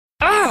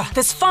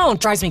This phone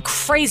drives me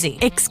crazy.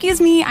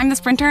 Excuse me, I'm the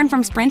Sprint intern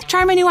from Sprint.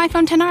 Try my new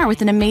iPhone XR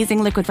with an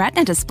amazing liquid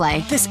retina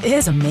display. This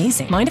is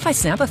amazing. Mind if I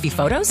snap a few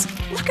photos?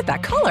 Look at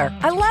that color.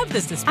 I love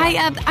this display.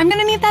 I'm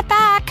gonna need that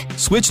back.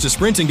 Switch to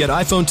Sprint and get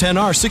iPhone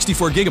XR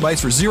 64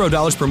 gigabytes for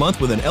 $0 per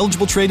month with an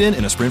eligible trade-in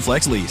and a Sprint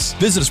Flex lease.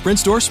 Visit a Sprint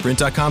store,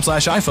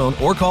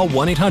 sprint.com/iPhone, or call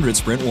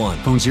 1-800-SPRINT1.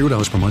 Phone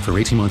 $0 per month for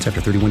 18 months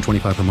after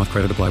 $31.25 per month.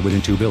 Credit applied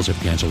within 2 bills.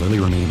 If cancel early,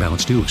 remaining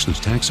balance due. Excludes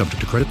tax. Subject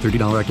to credit.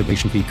 $30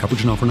 activation fee.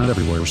 Coverage and offer not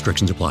everywhere.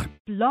 Restrictions apply.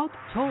 Blog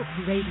Talk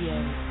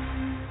Radio.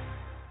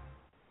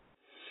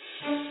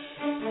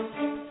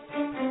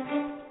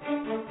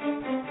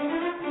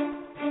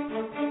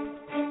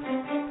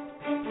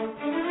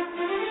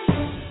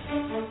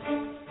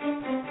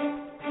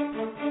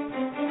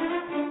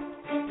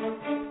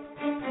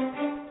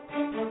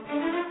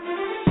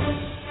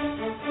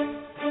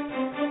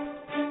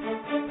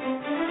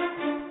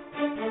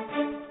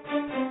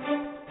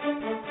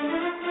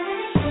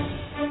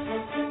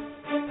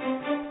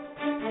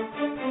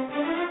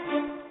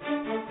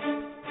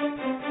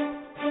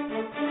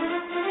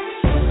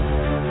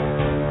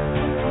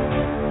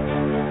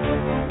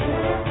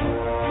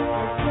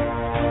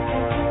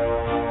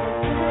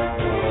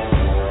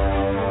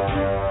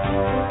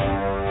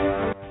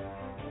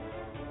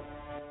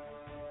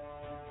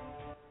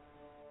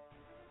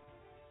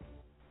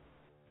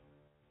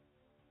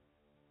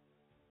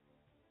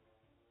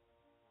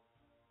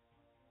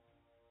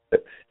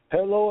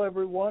 Hello,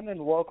 everyone,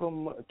 and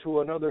welcome to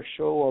another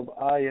show of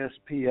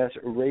ISPS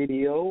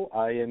Radio.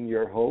 I am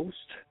your host,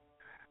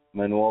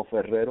 Manuel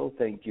Ferrero.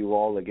 Thank you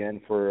all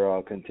again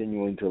for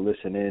continuing to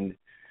listen in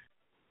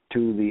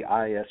to the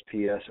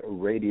ISPS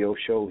Radio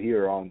show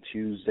here on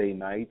Tuesday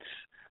nights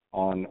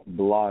on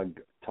Blog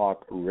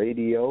Talk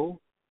Radio.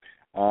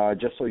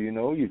 Just so you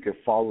know, you can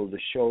follow the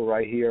show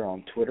right here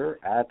on Twitter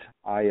at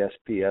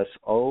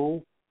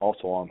ISPSO,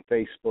 also on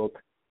Facebook,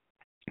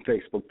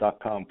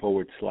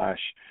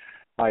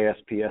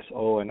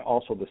 facebook.com/ISPSO, and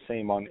also the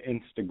same on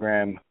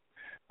Instagram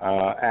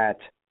at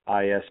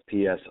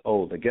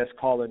ISPSO. The guest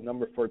call-in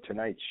number for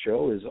tonight's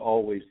show is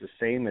always the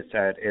same. It's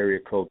at area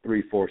code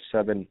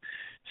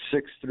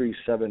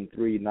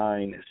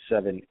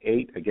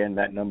 347-637-3978. Again,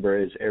 that number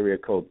is area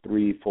code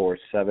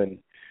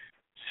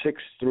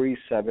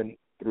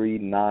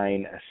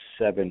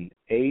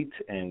 347-637-3978,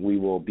 and we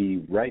will be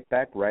right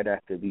back right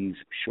after these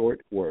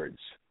short words.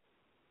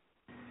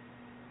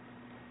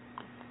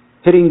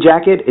 Hitting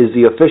Jacket is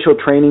the official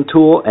training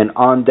tool and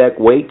on-deck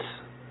weights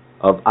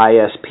of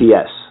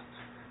ISPS.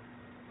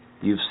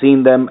 You've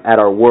seen them at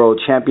our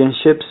World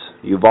Championships.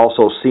 You've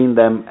also seen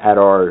them at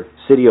our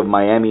City of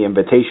Miami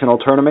Invitational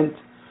Tournament.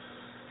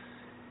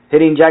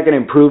 Hitting Jacket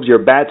improves your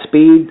bat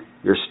speed,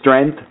 your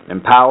strength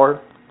and power,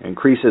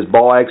 increases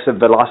ball exit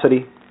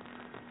velocity.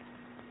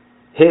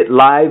 Hit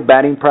live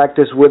batting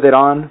practice with it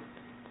on.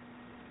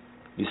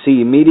 You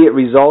see immediate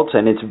results,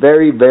 and it's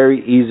very,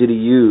 very easy to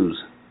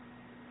use.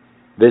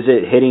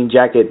 Visit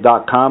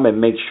hittingjacket.com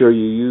and make sure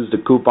you use the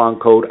coupon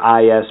code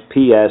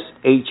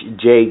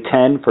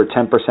ISPSHJ10 for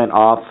 10%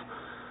 off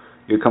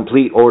your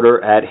complete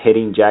order at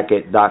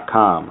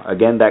hittingjacket.com.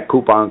 Again, that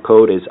coupon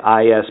code is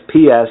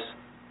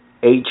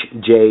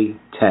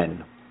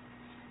ISPSHJ10.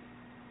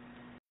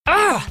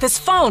 This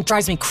phone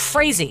drives me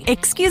crazy.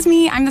 Excuse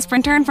me, I'm the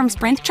Sprint intern from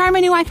Sprint. Try my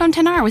new iPhone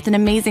XR with an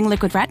amazing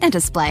liquid retina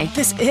display.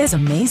 This is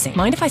amazing.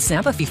 Mind if I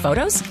snap a few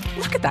photos?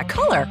 Look at that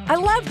color. I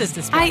love this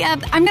display.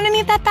 I'm gonna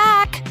need that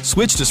back.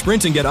 Switch to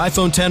Sprint and get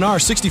iPhone XR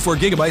 64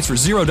 gigabytes for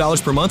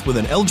 $0 per month with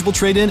an eligible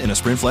trade-in and a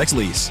Sprint Flex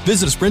lease.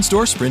 Visit a Sprint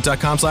store,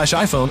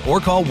 sprint.com/iPhone, or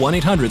call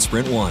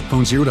 1-800-SPRINT1.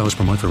 Phone $0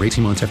 per month for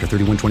 18 months after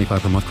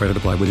 $31.25 per month. Credit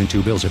applied within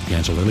 2 bills. If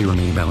cancel early,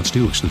 remaining balance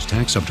due. Excludes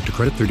tax. Subject to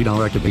credit.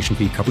 $30 activation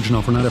fee. Coverage and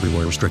offer not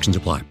everywhere. Restrictions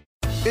apply.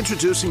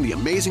 Introducing the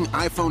amazing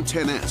iPhone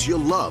XS you'll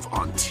love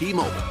on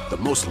T-Mobile, the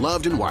most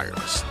loved in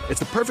wireless. It's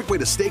the perfect way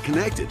to stay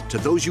connected to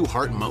those you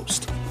heart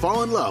most.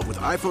 Fall in love with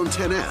iPhone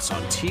XS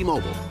on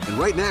T-Mobile. And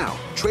right now,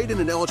 trade in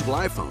an eligible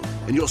iPhone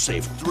and you'll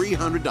save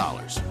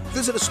 $300.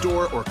 Visit a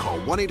store or call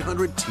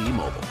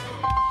 1-800-T-Mobile.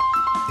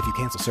 If you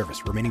cancel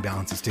service, remaining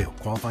balance is due.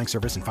 Qualifying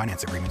service and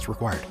finance agreements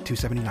required.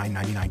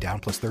 $279.99 down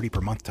plus $30 per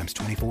month times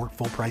 24.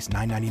 Full price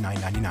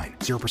 $999.99.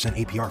 0%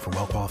 APR for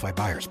well-qualified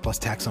buyers plus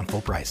tax on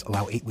full price.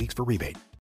 Allow 8 weeks for rebate.